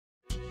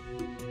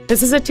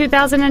This is a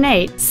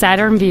 2008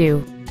 Saturn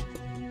VUE.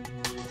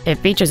 It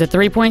features a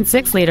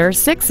 3.6-liter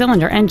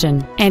 6-cylinder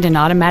engine and an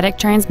automatic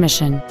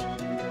transmission.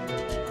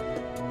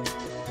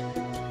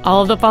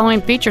 All of the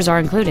following features are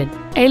included: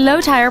 a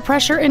low tire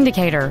pressure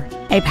indicator,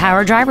 a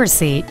power driver's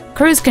seat,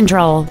 cruise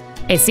control,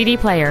 a CD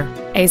player,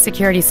 a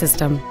security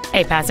system,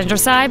 a passenger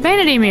side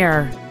vanity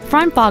mirror,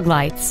 front fog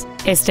lights,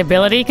 a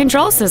stability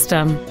control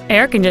system,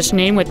 air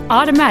conditioning with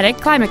automatic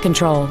climate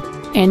control,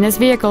 and this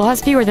vehicle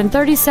has fewer than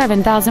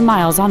 37,000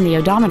 miles on the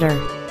odometer.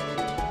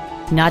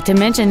 Not to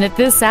mention that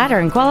this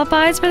Saturn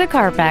qualifies for the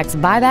Carfax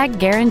buyback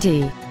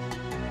guarantee.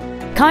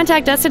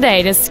 Contact us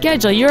today to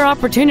schedule your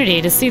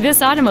opportunity to see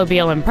this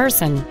automobile in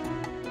person.